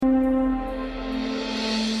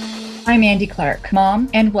I'm Andy Clark, mom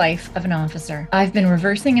and wife of an officer. I've been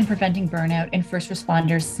reversing and preventing burnout in first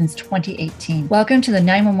responders since 2018. Welcome to the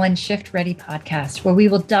 911 Shift Ready podcast, where we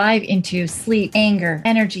will dive into sleep, anger,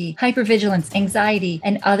 energy, hypervigilance, anxiety,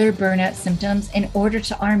 and other burnout symptoms in order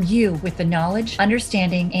to arm you with the knowledge,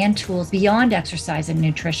 understanding, and tools beyond exercise and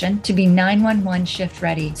nutrition to be 911 Shift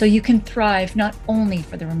Ready so you can thrive not only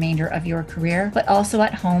for the remainder of your career, but also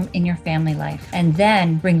at home in your family life. And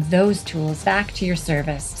then bring those tools back to your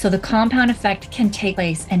service so the compound effect can take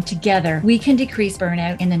place, and together we can decrease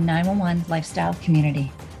burnout in the 911 lifestyle community.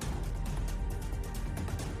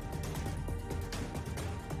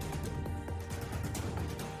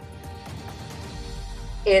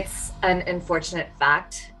 It's an unfortunate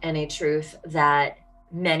fact and a truth that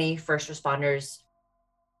many first responders,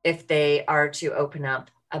 if they are to open up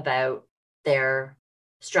about their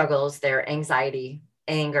struggles, their anxiety,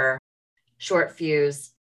 anger, short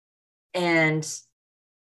fuse, and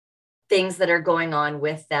things that are going on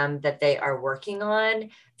with them that they are working on,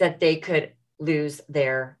 that they could lose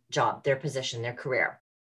their job, their position, their career.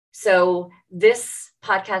 So this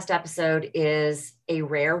podcast episode is a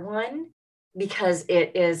rare one because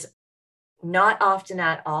it is not often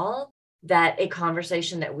at all that a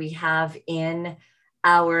conversation that we have in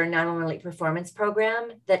our 911 Elite Performance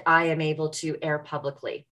program that I am able to air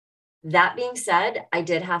publicly. That being said, I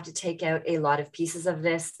did have to take out a lot of pieces of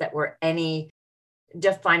this that were any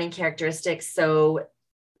defining characteristics. So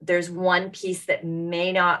there's one piece that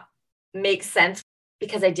may not make sense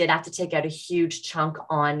because I did have to take out a huge chunk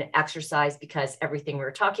on exercise because everything we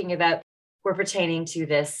were talking about were pertaining to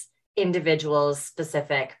this individual's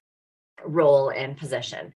specific role and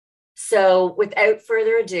position. So without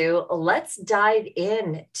further ado, let's dive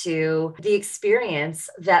into the experience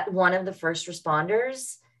that one of the first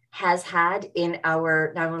responders has had in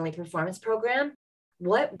our 911 Elite Performance program.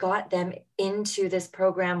 What got them into this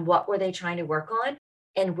program? What were they trying to work on?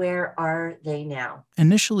 And where are they now?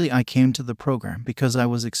 Initially, I came to the program because I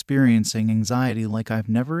was experiencing anxiety like I've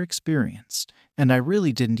never experienced, and I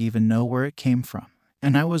really didn't even know where it came from.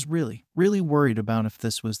 And I was really worried about if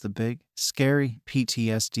this was the big, scary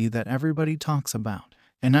PTSD that everybody talks about.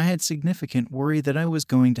 And I had significant worry that I was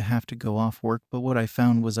going to have to go off work, but what I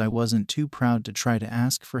found was I wasn't too proud to try to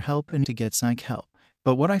ask for help and to get psych help.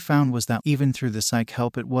 But what I found was that even through the psych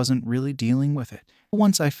help, it wasn't really dealing with it.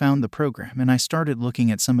 Once I found the program and I started looking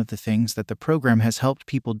at some of the things that the program has helped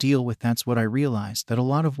people deal with, that's what I realized, that a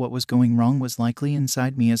lot of what was going wrong was likely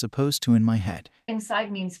inside me as opposed to in my head.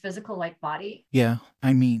 Inside means physical, like body? Yeah,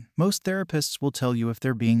 most therapists will tell you if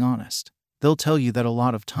they're being honest. They'll tell you that a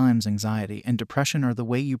lot of times anxiety and depression are the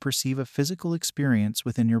way you perceive a physical experience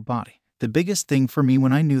within your body. The biggest thing for me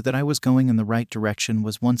when I knew that I was going in the right direction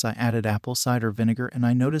was once I added apple cider vinegar and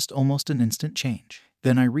I noticed almost an instant change.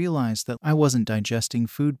 Then I realized that I wasn't digesting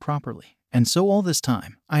food properly. And so all this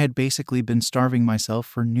time, I had basically been starving myself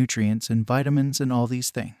for nutrients and vitamins and all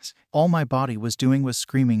these things. All my body was doing was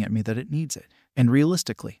screaming at me that it needs it. And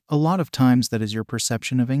realistically, a lot of times that is your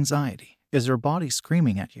perception of anxiety. Is your body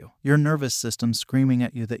screaming at you, your nervous system screaming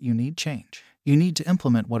at you that you need change. You need to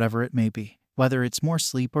implement whatever it may be. Whether it's more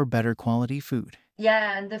sleep or better quality food.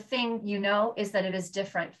 Yeah, and the thing is that it is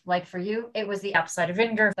different. Like for you, it was the apple cider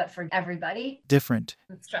vinegar, but for everybody, different.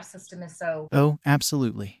 The stress system is so... Oh,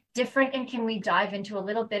 absolutely. Different. And can we dive into a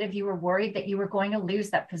little bit of you were worried that you were going to lose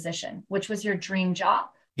that position, which was your dream job?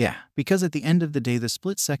 Yeah, because at the end of the day, the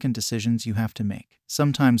split-second decisions you have to make,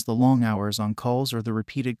 sometimes the long hours on calls or the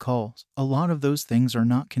repeated calls, a lot of those things are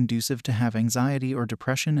not conducive to have anxiety or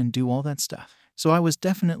depression and do all that stuff. So I was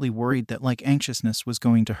definitely worried that anxiousness was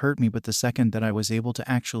going to hurt me, but the second that I was able to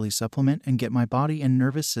actually supplement and get my body and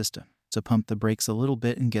nervous system to pump the brakes a little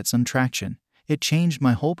bit and get some traction, it changed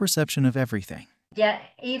my whole perception of everything. Yeah,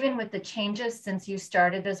 even with the changes since you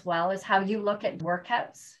started as well as how you look at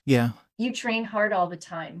workouts. Yeah. You train hard all the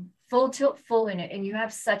time, full tilt, full in it, and you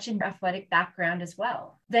have such an athletic background as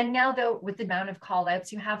well. Then now, though, with the amount of call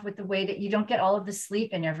outs you have, with the way that you don't get all of the sleep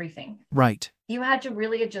and everything. Right. You had to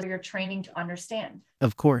really adjust your training to understand.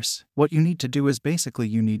 Of course, what you need to do is basically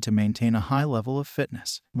you need to maintain a high level of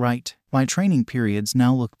fitness, right? My training periods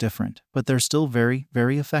now look different, but they're still very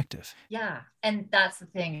effective. Yeah, and that's the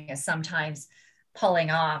thing is sometimes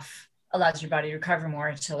pulling off allows your body to recover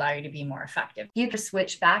more to allow you to be more effective. You can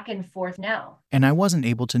switch back and forth now. And I wasn't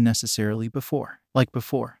able to necessarily before. Like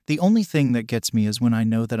before, the only thing that gets me is when I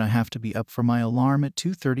know that I have to be up for my alarm at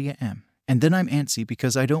 2:30 a.m. And then I'm antsy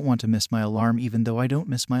because I don't want to miss my alarm even though I don't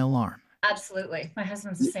miss my alarm. Absolutely. My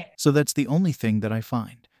husband's the same. So that's the only thing that I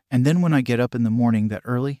find. And then when I get up in the morning that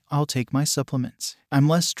early, I'll take my supplements. I'm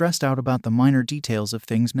less stressed out about the minor details of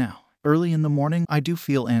things now. Early in the morning, I do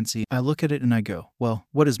feel antsy. I look at it and I go, well,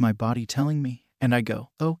 what is my body telling me? And I go,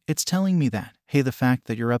 oh, it's telling me that, hey, the fact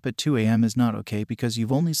that you're up at 2 a.m. is not okay because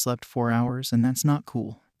you've only slept 4 hours and that's not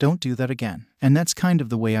cool. Don't do that again. And that's kind of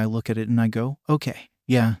the way I look at it and I go, okay,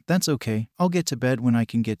 yeah, that's okay. I'll get to bed when I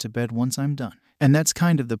can get to bed once I'm done. And that's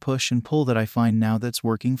kind of the push and pull that I find now that's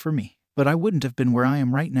working for me. But I wouldn't have been where I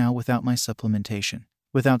am right now without my supplementation,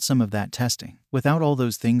 without some of that testing, without all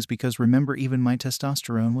those things, because remember, even my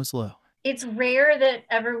testosterone was low. It's rare that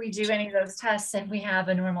ever we do any of those tests and we have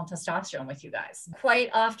a normal testosterone with you guys.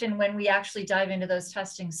 Quite often when we actually dive into those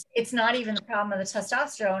testings, it's not even the problem of the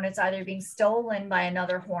testosterone. It's either being stolen by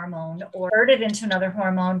another hormone or converted into another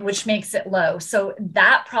hormone, which makes it low. So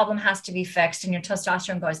that problem has to be fixed and your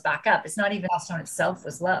testosterone goes back up. It's not even testosterone itself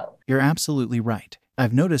was low. You're absolutely right.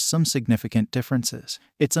 I've noticed some significant differences.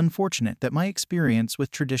 It's unfortunate that my experience with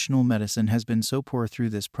traditional medicine has been so poor through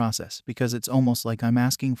this process because it's almost like I'm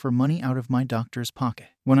asking for money out of my doctor's pocket.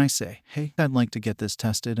 When I say, hey, I'd like to get this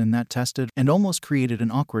tested and that tested, and almost created an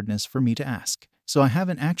awkwardness for me to ask. So I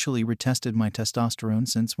haven't actually retested my testosterone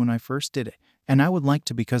since when I first did it. And I would like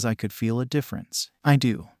to because I could feel a difference. I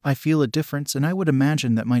do. I feel a difference, and I would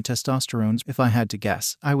imagine that my testosterone, if I had to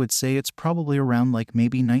guess, I would say it's probably around like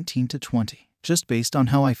maybe 19 to 20. Just based on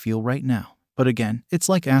how I feel right now. But again, it's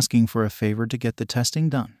like asking for a favor to get the testing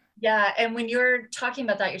done. Yeah, and when you're talking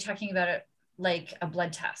about that, you're talking about it like a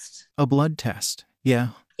blood test. A blood test. Yeah.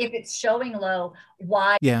 If it's showing low,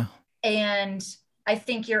 why? Yeah. And I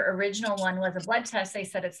think your original one was a blood test. They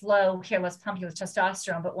said it's low. Here, let's pump you with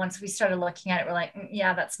testosterone. But once we started looking at it, we're like,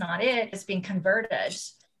 yeah, that's not it. It's being converted.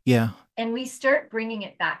 Yeah. And we start bringing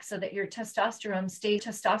it back so that your testosterone stays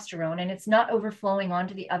testosterone and it's not overflowing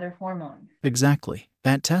onto the other hormone. Exactly.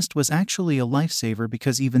 That test was actually a lifesaver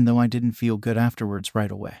because even though I didn't feel good afterwards right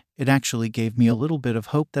away, it actually gave me a little bit of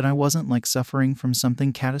hope that I wasn't like suffering from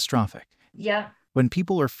something catastrophic. Yeah. When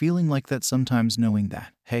people are feeling like that, sometimes knowing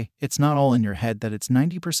that, hey, it's not all in your head, that it's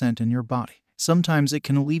 90% in your body. Sometimes it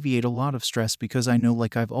can alleviate a lot of stress because I know,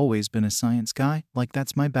 like, I've always been a science guy, like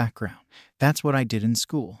that's my background. That's what I did in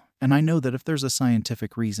school. And I know that if there's a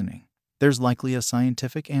scientific reasoning, there's likely a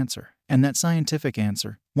scientific answer. And that scientific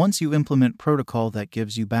answer, once you implement protocol, that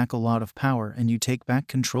gives you back a lot of power and you take back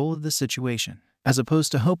control of the situation, as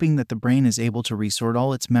opposed to hoping that the brain is able to resort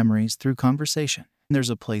all its memories through conversation.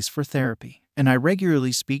 There's a place for therapy. And I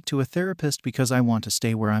regularly speak to a therapist because I want to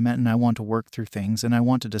stay where I'm at and I want to work through things and I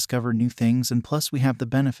want to discover new things, and plus we have the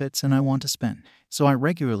benefits and I want to spend. So I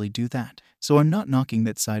regularly do that. So I'm not knocking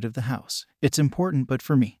that side of the house. It's important, but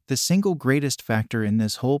for me, the single greatest factor in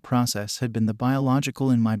this whole process had been the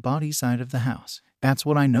biological in my body side of the house. That's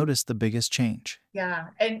what I noticed the biggest change. Yeah.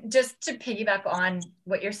 And just to piggyback on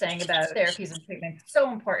what you're saying about therapies and treatments,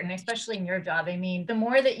 so important, especially in your job. I mean, the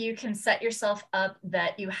more that you can set yourself up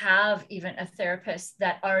that you have even a therapist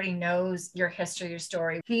that already knows your history, your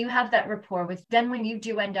story, who you have that rapport with, then when you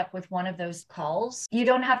do end up with one of those calls, you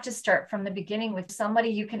don't have to start from the beginning with somebody.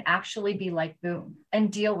 You can actually be like, boom,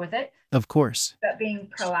 and deal with it. Of course. But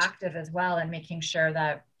being proactive as well and making sure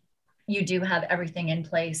that you do have everything in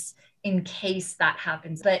place in case that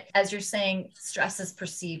happens. But as you're saying, stress is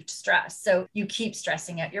perceived stress. So you keep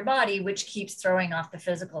stressing out your body, which keeps throwing off the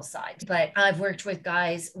physical side. But I've worked with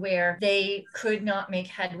guys where they could not make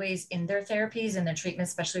headways in their therapies and their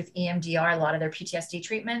treatments, especially with EMDR, a lot of their PTSD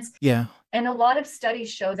treatments. Yeah. And a lot of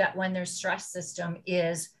studies show that when their stress system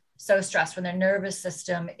is so stressed, when their nervous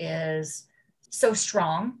system is so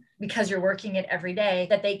strong, because you're working it every day,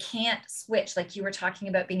 that they can't switch. Like you were talking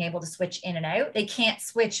about being able to switch in and out. They can't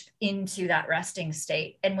switch into that resting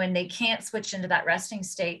state. And when they can't switch into that resting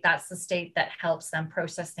state, that's the state that helps them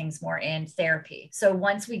process things more in therapy. So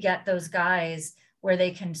once we get those guys where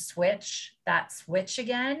they can switch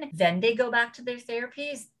again, then they go back to their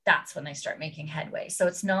therapies. That's when they start making headway. So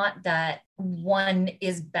it's not that one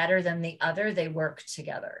is better than the other. They work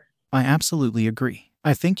together. I absolutely agree.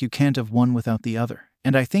 I think you can't have one without the other.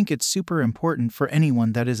 And I think it's super important for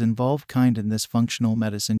anyone that is involved in this functional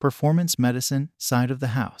medicine, performance medicine side of the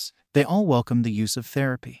house. They all welcome the use of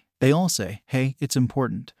therapy. They all say, hey, it's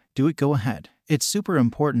important. Do it, go ahead. It's super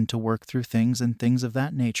important to work through things and things of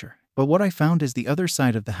that nature. But what I found is the other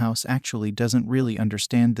side of the house actually doesn't really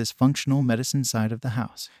understand this functional medicine side of the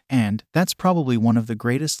house. And that's probably one of the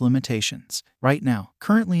greatest limitations. Right now,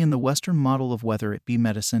 currently in the Western model of whether it be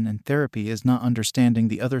medicine and therapy, is not understanding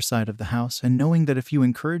the other side of the house and knowing that if you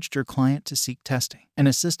encouraged your client to seek testing and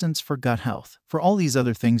assistance for gut health, for all these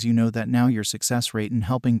other things, you know that now your success rate in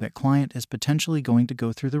helping that client is potentially going to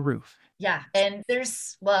go through the roof. Yeah. And there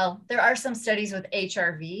are some studies with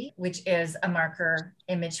HRV, which is a marker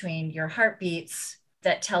in between your heartbeats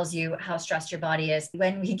that tells you how stressed your body is.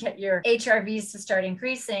 When we get your HRVs to start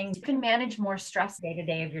increasing, you can manage more stress day to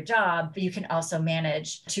day of your job, but you can also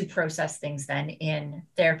manage to process things then in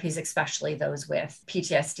therapies, especially those with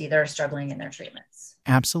PTSD that are struggling in their treatments.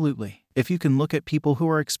 Absolutely. If you can look at people who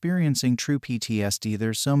are experiencing true PTSD,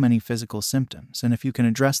 there's so many physical symptoms, and if you can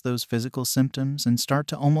address those physical symptoms and start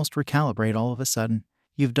to almost recalibrate all of a sudden,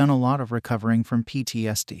 you've done a lot of recovering from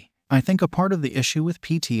PTSD. I think a part of the issue with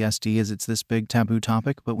PTSD is it's this big taboo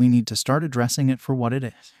topic, but we need to start addressing it for what it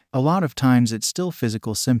is. A lot of times it's still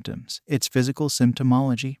physical symptoms. It's physical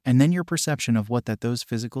symptomology, and then your perception of what those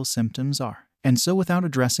physical symptoms are. And so without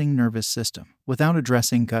addressing nervous system, without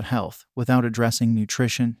addressing gut health, without addressing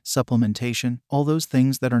nutrition, supplementation, all those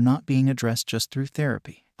things that are not being addressed just through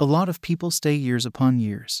therapy, a lot of people stay years upon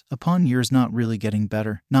years not really getting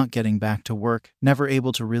better, not getting back to work, never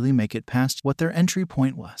able to really make it past what their entry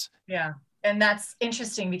point was. Yeah. And that's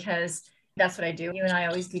interesting because that's what I do. You and I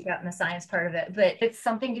always geek out in the science part of it, but it's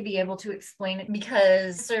something to be able to explain it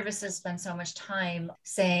because services spend so much time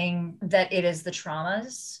saying that it is the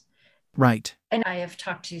traumas. Right. And I have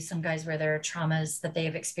talked to some guys where their traumas that they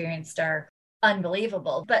have experienced are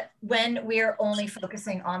unbelievable. But when we're only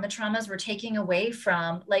focusing on the traumas, we're taking away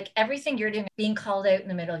from like everything you're doing, being called out in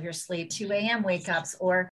the middle of your sleep, 2 a.m. wake ups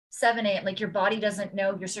or 7 a.m. Like your body doesn't know,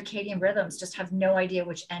 your circadian rhythms just have no idea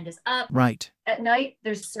which end is up. Right. At night,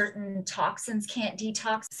 there's certain toxins can't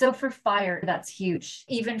detox. So for fire, that's huge.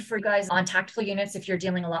 Even for guys on tactical units, if you're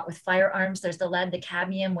dealing a lot with firearms, there's the lead, the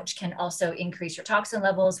cadmium, which can also increase your toxin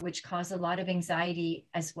levels, which cause a lot of anxiety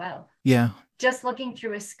as well. Yeah. Just looking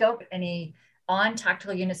through a scope, any on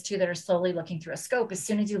tactical units too that are slowly looking through a scope, as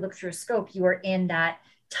soon as you look through a scope, you are in that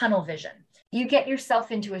tunnel vision. You get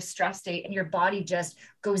yourself into a stress state and your body just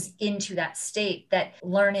goes into that state, that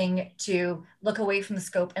learning to look away from the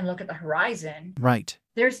scope and look at the horizon. Right.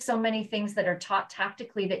 There's so many things that are taught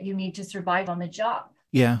tactically that you need to survive on the job.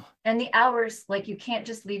 Yeah. And the hours, like you can't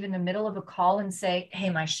just leave in the middle of a call and say, hey,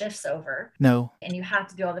 my shift's over. No. And you have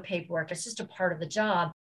to do all the paperwork. It's just a part of the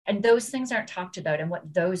job. And those things aren't talked about and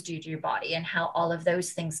what those do to your body and how all of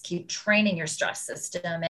those things keep training your stress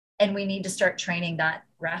system. And we need to start training that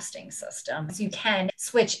resting system so you can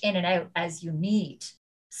switch in and out as you need.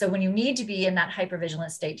 So when you need to be in that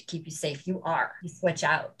hypervigilant state to keep you safe, you switch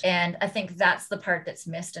out. And I think that's the part that's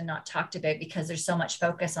missed and not talked about because there's so much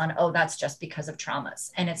focus on, oh, that's just because of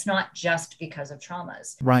traumas. And it's not just because of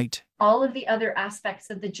traumas. Right. All of the other aspects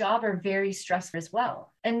of the job are very stressful as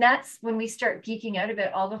well. And that's when we start geeking out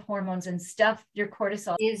about all the hormones and stuff. Your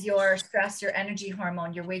cortisol is your stress, your energy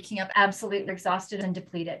hormone. You're waking up absolutely exhausted and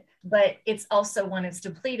depleted. But it's also when it's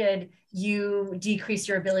depleted, you decrease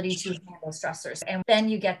your ability to handle stressors. And then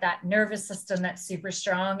you get that nervous system that's super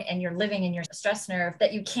strong and you're living in your stress nerve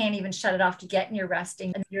that you can't even shut it off to get in your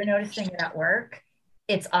resting. And you're noticing it at work.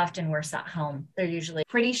 It's often worse at home. They're usually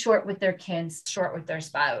pretty short with their kids, short with their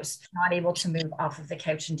spouse, not able to move off of the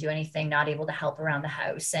couch and do anything, not able to help around the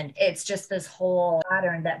house. And it's just this whole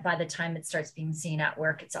pattern that by the time it starts being seen at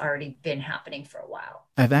work, it's already been happening for a while.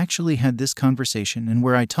 I've actually had this conversation and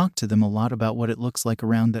where I talk to them a lot about what it looks like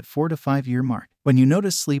around that 4 to 5 year mark. When you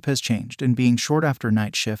notice sleep has changed and being short after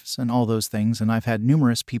night shifts and all those things, and I've had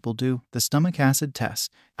numerous people do the stomach acid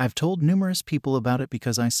test. I've told numerous people about it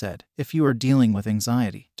because I said, if you are dealing with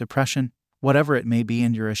anxiety, depression, whatever it may be,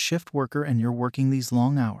 and you're a shift worker and you're working these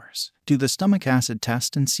long hours, do the stomach acid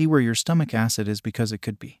test and see where your stomach acid is because it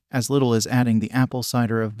could be. As little as adding the apple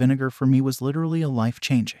cider vinegar for me was literally a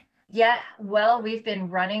life-changing. Yeah, well, we've been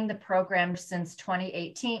running the program since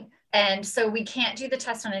 2018. And so we can't do the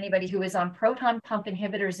test on anybody who is on proton pump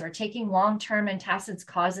inhibitors or taking long-term antacids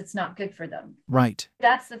cause it's not good for them. Right.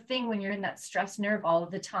 That's the thing when you're in that stress nerve all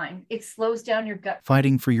of the time. It slows down your gut.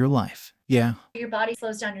 Fighting for your life. Yeah. Your body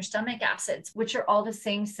slows down your stomach acids, which are all the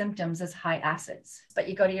same symptoms as high acids. But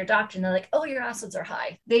you go to your doctor and they're like, oh, your acids are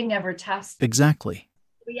high. They never test. Exactly.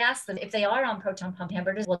 We ask them if they are on proton pump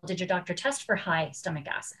inhibitors, well, did your doctor test for high stomach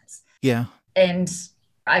acids? Yeah. And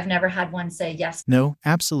I've never had one say yes. No,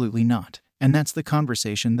 absolutely not. And that's the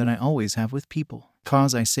conversation that I always have with people.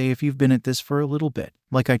 Cause I say if you've been at this for a little bit,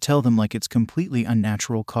 like I tell them like it's completely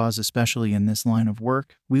unnatural cause, especially in this line of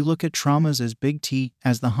work. We look at traumas as big T,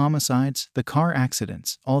 as the homicides, the car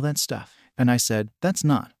accidents, all that stuff. And I said, that's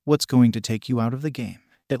not what's going to take you out of the game.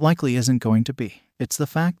 It likely isn't going to be. It's the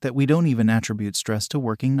fact that we don't even attribute stress to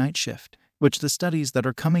working night shift, which the studies that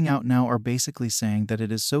are coming out now are basically saying that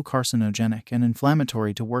it is so carcinogenic and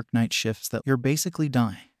inflammatory to work night shifts that you're basically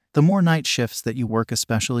dying. The more night shifts that you work,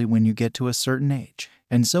 especially when you get to a certain age.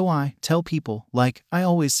 And so I tell people, like I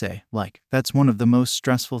always say, like, that's one of the most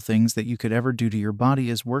stressful things that you could ever do to your body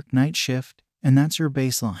is work night shift, and that's your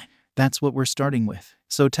baseline. That's what we're starting with.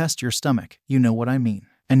 So test your stomach, you know what I mean.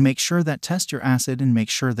 And make sure that test your acid and make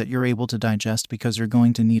sure that you're able to digest, because you're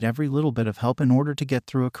going to need every little bit of help in order to get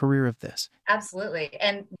through a career of this. Absolutely.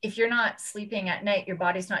 And if you're not sleeping at night, your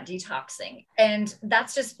body's not detoxing. And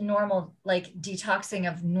that's just normal, like detoxing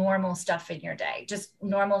of normal stuff in your day, just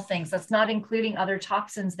normal things. That's not including other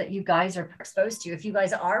toxins that you guys are exposed to. If you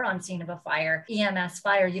guys are on scene of a fire, EMS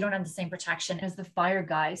fire, you don't have the same protection as the fire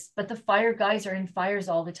guys, but the fire guys are in fires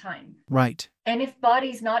all the time. Right. And if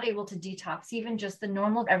body's not able to detox, even just the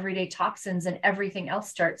normal everyday toxins and everything else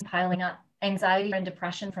starts piling up, anxiety and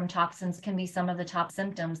depression from toxins can be some of the top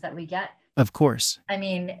symptoms that we get. Of course. I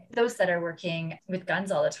mean, those that are working with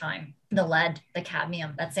guns all the time, the lead, the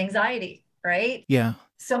cadmium, that's anxiety, right? Yeah.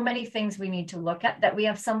 So many things we need to look at. That we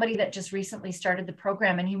have somebody that just recently started the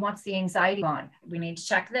program and he wants the anxiety on. We need to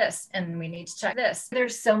check this and we need to check this.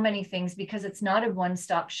 There's so many things because it's not a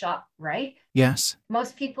one-stop shop, right? Yes.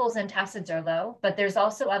 Most people's antacids are low, but there's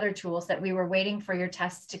also other tools that we were waiting for your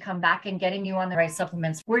tests to come back and getting you on the right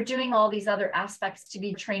supplements. We're doing all these other aspects to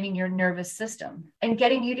be training your nervous system and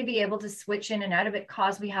getting you to be able to switch in and out of it,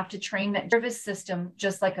 cause we have to train that nervous system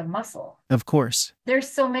just like a muscle. Of course. There's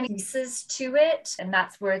so many pieces to it. And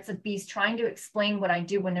that's where it's a beast trying to explain what I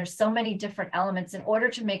do when there's so many different elements in order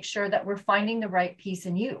to make sure that we're finding the right piece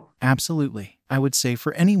in you. Absolutely. I would say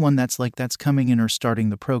for anyone that's coming in or starting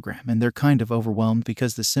the program and they're kind of overwhelmed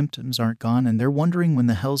because the symptoms aren't gone and they're wondering when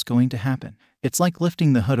the hell's going to happen. It's like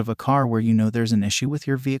lifting the hood of a car where you know there's an issue with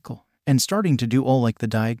your vehicle and starting to do all like the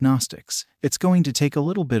diagnostics. It's going to take a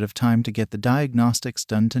little bit of time to get the diagnostics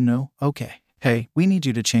done to know, okay, hey, we need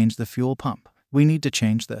you to change the fuel pump. We need to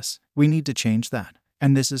change this. We need to change that.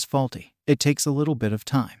 And this is faulty. It takes a little bit of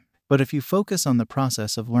time. But if you focus on the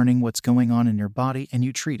process of learning what's going on in your body and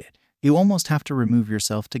you treat it, you almost have to remove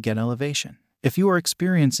yourself to get elevation. If you are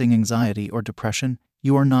experiencing anxiety or depression,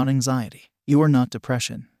 you are not anxiety. You are not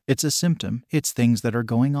depression. It's a symptom. It's things that are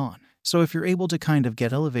going on. So if you're able to kind of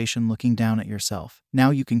get elevation looking down at yourself, now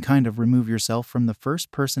you can kind of remove yourself from the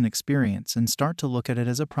first-person experience and start to look at it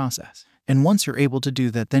as a process. And once you're able to do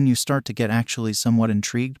that, then you start to get actually somewhat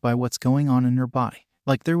intrigued by what's going on in your body.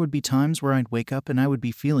 Like there would be times where I'd wake up and I would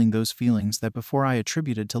be feeling those feelings that before I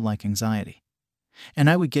attributed to like anxiety. And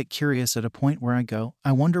I would get curious at a point where I go,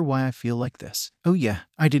 I wonder why I feel like this. Oh yeah,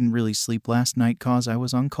 I didn't really sleep last night cause I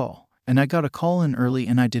was on call. And I got a call in early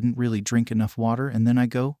and I didn't really drink enough water, and then I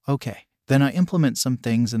go, okay. Then I implement some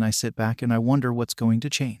things and I sit back and I wonder what's going to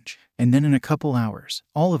change. And then in a couple hours,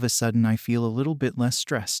 all of a sudden I feel a little bit less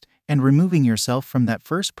stressed. And removing yourself from that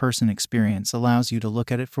first-person experience allows you to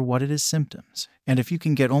look at it for what it is, symptoms. And if you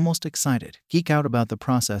can get almost excited, geek out about the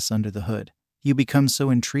process under the hood, you become so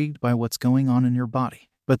intrigued by what's going on in your body.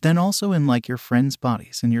 But then also in like your friends'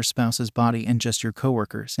 bodies and your spouse's body and just your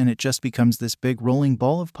coworkers, and it just becomes this big rolling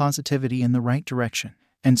ball of positivity in the right direction.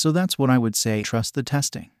 And so that's what I would say, trust the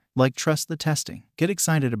testing. Like trust the testing. Get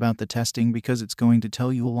excited about the testing because it's going to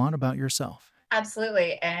tell you a lot about yourself.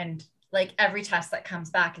 Absolutely. And like every test that comes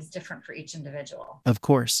back is different for each individual. Of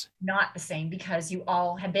course. Not the same because you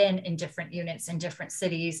all have been in different units in different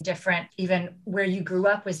cities, different, even where you grew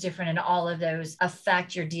up was different, and all of those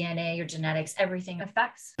affect your DNA, your genetics, everything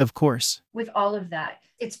affects. Of course. With all of that.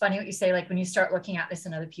 It's funny what you say, like when you start looking at this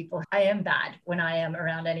in other people, I am bad when I am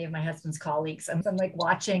around any of my husband's colleagues. I'm like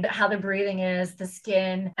watching how the breathing is, the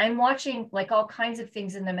skin. I'm watching like all kinds of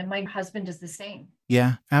things in them. And my husband does the same.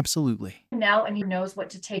 Yeah, absolutely. Now, and he knows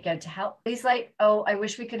what to take out to help. He's like, oh, I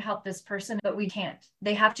wish we could help this person, but we can't.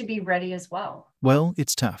 They have to be ready as well. Well,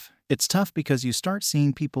 it's tough. It's tough because you start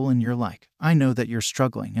seeing people and you're like, I know that you're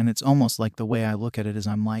struggling. And it's almost like the way I look at it is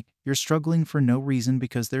I'm like, you're struggling for no reason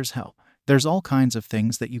because there's help. There's all kinds of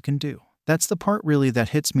things that you can do. That's the part really that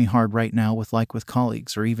hits me hard right now with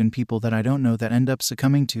colleagues or even people that I don't know that end up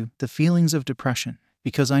succumbing to the feelings of depression.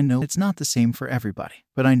 Because I know it's not the same for everybody.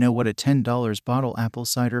 But I know what a $10 bottle apple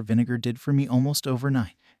cider vinegar did for me almost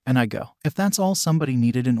overnight. And I go, if that's all somebody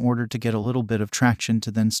needed in order to get a little bit of traction to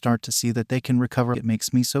then start to see that they can recover, it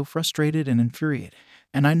makes me so frustrated and infuriated.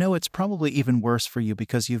 And I know it's probably even worse for you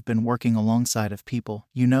because you've been working alongside of people,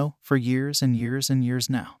 you know, for years and years and years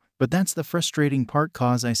now. But that's the frustrating part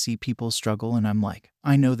cause I see people struggle and I'm like,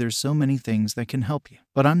 I know there's so many things that can help you,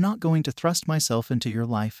 but I'm not going to thrust myself into your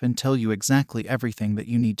life and tell you exactly everything that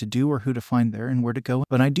you need to do or who to find there and where to go.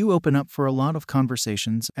 But I do open up for a lot of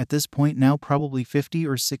conversations at this point now, probably 50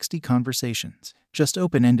 or 60 conversations, just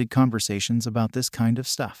open-ended conversations about this kind of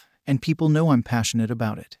stuff. And people know I'm passionate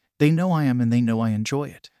about it. They know I am and they know I enjoy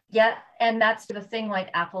it. Yeah, and that's the thing, like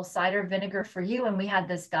apple cider vinegar for you. And we had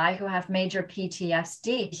this guy who had major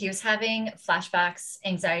PTSD. He was having flashbacks,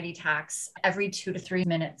 anxiety attacks every 2 to 3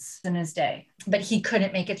 minutes In his day. but he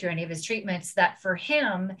couldn't make it through any of his treatments. That for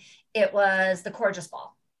him, it was the Coregeous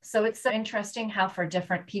ball. So it's so interesting how for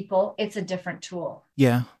different people, it's a different tool.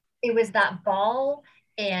 Yeah. It was that ball,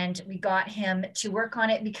 and we got him to work on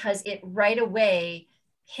it because it right away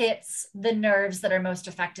hits the nerves that are most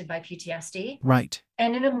affected by PTSD. Right.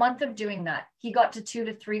 And in a month of doing that, he got to 2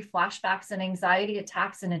 to 3 flashbacks and anxiety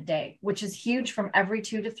attacks in a day, which is huge from every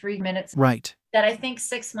 2 to 3 minutes. Right. That I think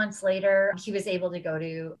 6 months later, he was able to go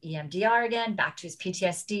to EMDR again, back to his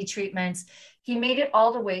PTSD treatments. He made it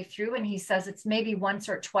all the way through, and he says it's maybe once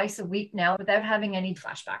or twice a week now without having any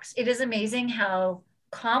flashbacks. It is amazing how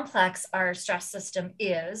complex our stress system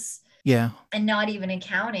is. Yeah. And not even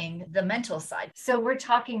accounting the mental side. So we're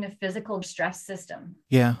talking the physical stress system.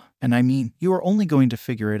 Yeah. And I mean, you are only going to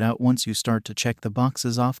figure it out once you start to check the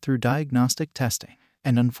boxes off through diagnostic testing.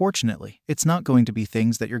 And unfortunately, it's not going to be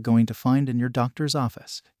things that you're going to find in your doctor's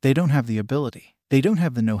office. They don't have the ability. They don't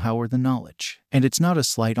have the know-how or the knowledge. And it's not a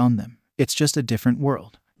slight on them. It's just a different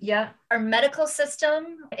world. Yeah. Our medical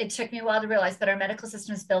system, it took me a while to realize that our medical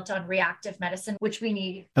system is built on reactive medicine, which we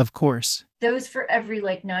need. Of course. Those for every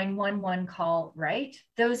 911 call, right?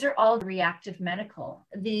 Those are all reactive medical.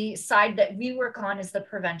 The side that we work on is the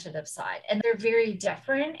preventative side, and they're very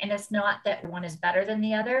different. And it's not that one is better than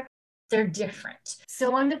the other. They're different.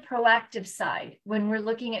 So on the proactive side, when we're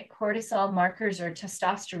looking at cortisol markers or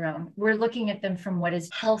testosterone, we're looking at them from what is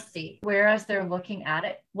healthy, whereas they're looking at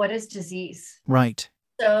it, what is disease? Right.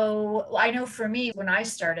 So I know for me, when I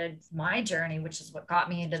started my journey, which is what got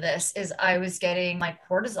me into this, is I was getting my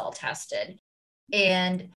cortisol tested.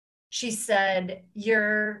 And she said,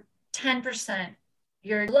 you're 10%,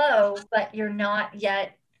 you're low, but you're not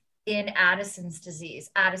yet in Addison's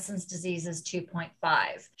disease. Addison's disease is 2.5.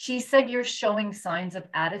 She said, you're showing signs of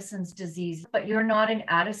Addison's disease, but you're not in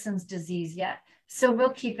Addison's disease yet. So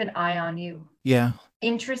we'll keep an eye on you. Yeah.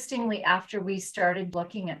 Interestingly, after we started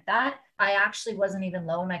looking at that, I actually wasn't even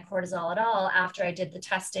low in my cortisol at all after I did the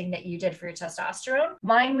testing that you did for your testosterone.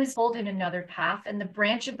 Mine was pulled in another path, and the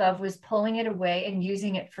branch above was pulling it away and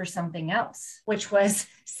using it for something else, which was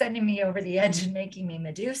sending me over the edge and making me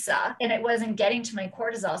Medusa. And it wasn't getting to my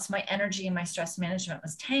cortisol. So my energy and my stress management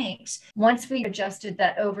was tanked. Once we adjusted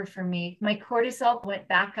that over for me, my cortisol went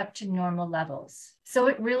back up to normal levels. So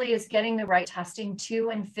it really is getting the right testing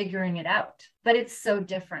too and figuring it out. But it's so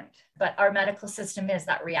different. But our medical system is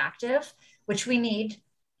that reactive, which we need.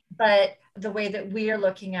 But the way that we are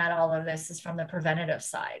looking at all of this is from the preventative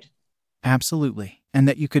side. Absolutely. And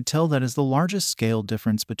that you could tell that is the largest scale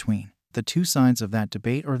difference between the two sides of that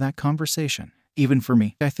debate or that conversation. Even for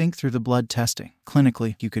me, I think through the blood testing,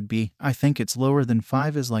 clinically, you could be, I think it's lower than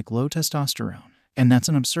 5 is like low testosterone. And that's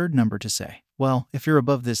an absurd number to say. Well, if you're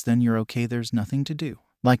above this, then you're okay, there's nothing to do.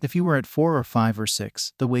 Like if you were at 4 or 5 or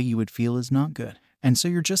 6, the way you would feel is not good. And so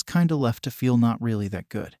you're just kind of left to feel not really that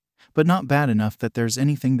good, but not bad enough that there's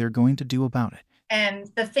anything they're going to do about it.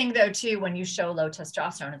 And the thing though, too, when you show low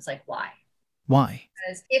testosterone, it's like, why? Why?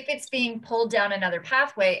 Because if it's being pulled down another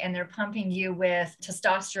pathway and they're pumping you with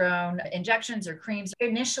testosterone injections or creams,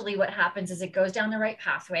 initially what happens is it goes down the right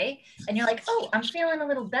pathway and you're like, oh, I'm feeling a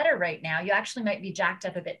little better right now. You actually might be jacked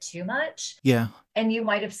up a bit too much. Yeah. And you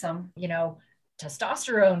might have some,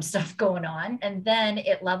 testosterone stuff going on. And then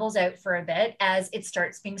it levels out for a bit as it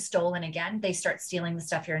starts being stolen again. They start stealing the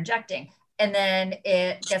stuff you're injecting. And then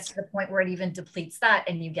it gets to the point where it even depletes that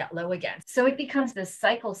and you get low again. So it becomes this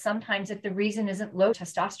cycle sometimes if the reason isn't low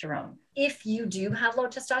testosterone. If you do have low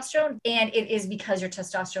testosterone and it is because your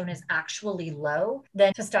testosterone is actually low,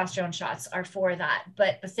 then testosterone shots are for that.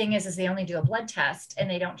 But the thing is they only do a blood test and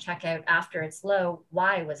they don't check out after it's low.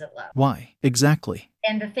 Why was it low? Why? Exactly.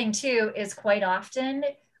 And the thing too is quite often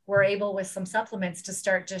we're able with some supplements to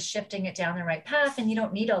start just shifting it down the right path. And you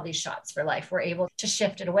don't need all these shots for life. We're able to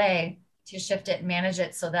shift it away, to shift it and manage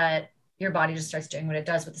it so that your body just starts doing what it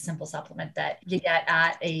does with a simple supplement that you get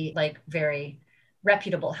at a very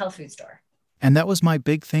reputable health food store. And that was my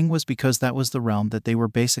big thing, was because that was the realm that they were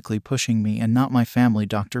basically pushing me, and not my family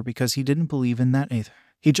doctor, because he didn't believe in that either.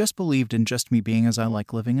 He just believed in just me being as I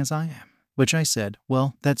like living as I am, which I said,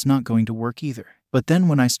 well, that's not going to work either. But then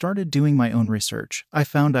when I started doing my own research, I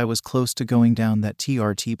found I was close to going down that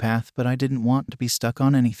TRT path, but I didn't want to be stuck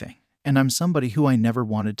on anything. And I'm somebody who I never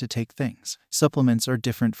wanted to take things. Supplements are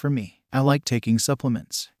different for me. I like taking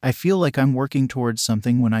supplements. I feel like I'm working towards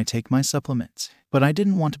something when I take my supplements. But I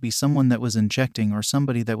didn't want to be someone that was injecting or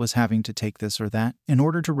somebody that was having to take this or that in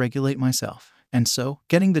order to regulate myself. And so,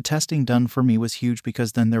 getting the testing done for me was huge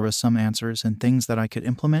because then there was some answers and things that I could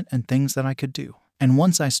implement and things that I could do. And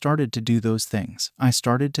once I started to do those things, I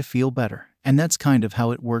started to feel better. And that's kind of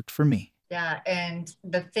how it worked for me. Yeah. And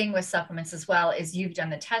the thing with supplements as well is you've done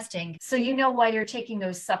the testing. So you know why you're taking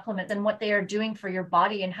those supplements and what they are doing for your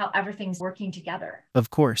body and how everything's working together. Of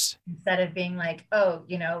course. Instead of being like, oh,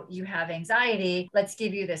 you have anxiety, let's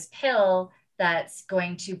give you this pill that's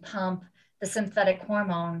going to pump the synthetic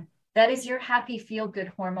hormone. That is your happy, feel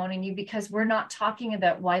good hormone in you, because we're not talking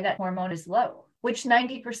about why that hormone is low, which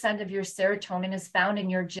 90% of your serotonin is found in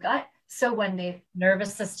your gut. So when the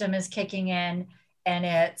nervous system is kicking in and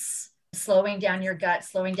it's slowing down your gut,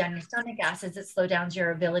 slowing down your stomach acids, it slows down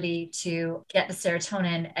your ability to get the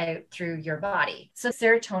serotonin out through your body. So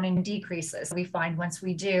serotonin decreases. We find once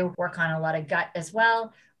we do work on a lot of gut as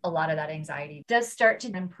well, a lot of that anxiety does start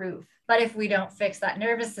to improve. But if we don't fix that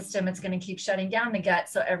nervous system, it's going to keep shutting down the gut.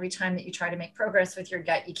 So every time that you try to make progress with your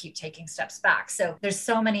gut, you keep taking steps back. So there's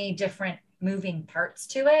so many different moving parts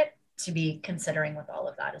to it to be considering with all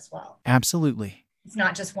of that as well. Absolutely. It's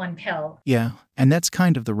not just one pill. Yeah, and that's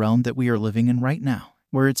kind of the realm that we are living in right now,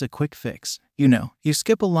 where it's a quick fix. You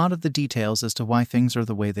skip a lot of the details as to why things are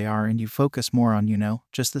the way they are, and you focus more on,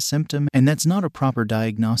 just the symptom, and that's not a proper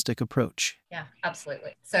diagnostic approach. Yeah,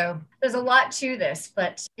 absolutely. So there's a lot to this,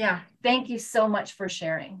 but yeah, thank you so much for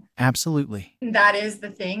sharing. Absolutely. That is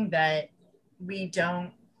the thing that we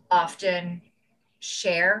don't often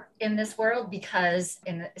share in this world, because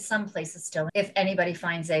in some places still, if anybody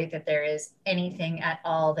finds out that there is anything at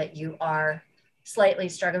all that you are slightly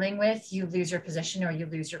struggling with, you lose your position or you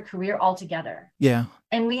lose your career altogether. Yeah.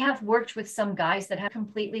 And we have worked with some guys that have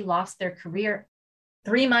completely lost their career.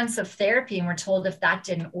 3 months of therapy, and we're told if that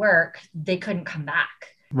didn't work, they couldn't come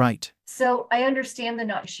back. Right. So I understand the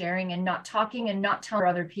not sharing and not talking and not telling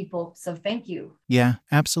other people. So thank you. Yeah,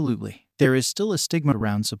 absolutely. There is still a stigma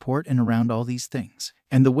around support and around all these things.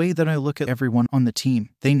 And the way that I look at everyone on the team,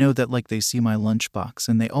 they know that they see my lunchbox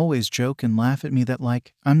and they always joke and laugh at me that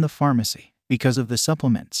I'm the pharmacy. Because of the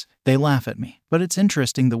supplements, they laugh at me. But it's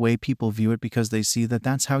interesting the way people view it, because they see that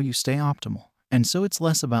that's how you stay optimal. And so it's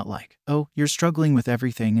less about oh, you're struggling with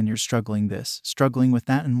everything and you're struggling this, struggling with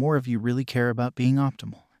that, and more of you really care about being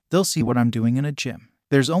optimal. They'll see what I'm doing in a gym.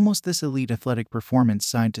 There's almost this elite athletic performance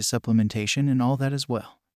side to supplementation and all that as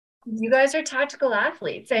well. You guys are tactical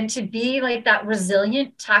athletes, and to be that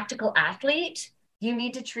resilient tactical athlete, you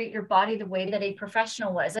need to treat your body the way that a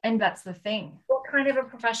professional was. And that's the thing. What kind of a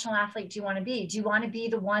professional athlete do you want to be? Do you want to be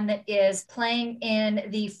the one that is playing in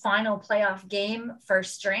the final playoff game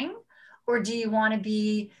first string? Or do you want to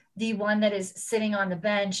be the one that is sitting on the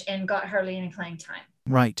bench and got hardly any playing time?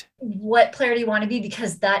 Right. What player do you want to be?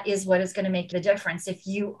 Because that is what is going to make the difference. If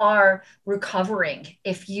you are recovering,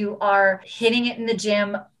 if you are hitting it in the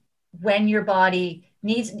gym when your body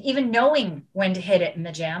needs, even knowing when to hit it in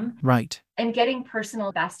the gym. Right. And getting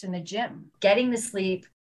personal best in the gym, getting the sleep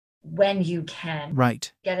when you can. Right.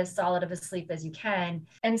 Get as solid of a sleep as you can,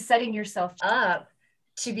 and setting yourself up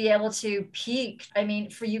to be able to peak. I mean,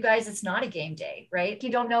 for you guys, it's not a game day, right? You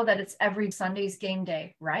don't know that it's every Sunday's game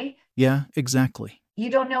day, right? Yeah, exactly. You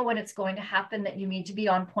don't know when it's going to happen, that you need to be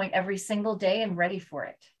on point every single day and ready for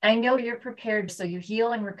it. I know you're prepared, so you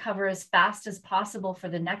heal and recover as fast as possible for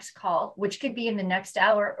the next call, which could be in the next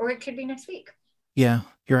hour, or it could be next week. Yeah,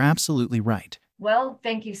 you're absolutely right. Well,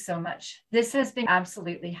 thank you so much. This has been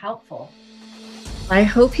absolutely helpful. I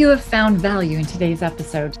hope you have found value in today's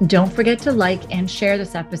episode. Don't forget to like and share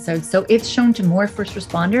this episode so it's shown to more first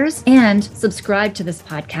responders, and subscribe to this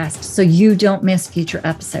podcast so you don't miss future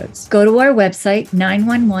episodes. Go to our website,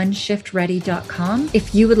 911shiftready.com.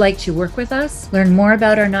 If you would like to work with us, learn more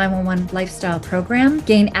about our 911 lifestyle program,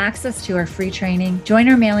 gain access to our free training, join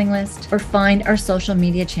our mailing list, or find our social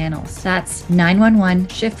media channels. That's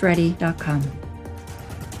 911shiftready.com.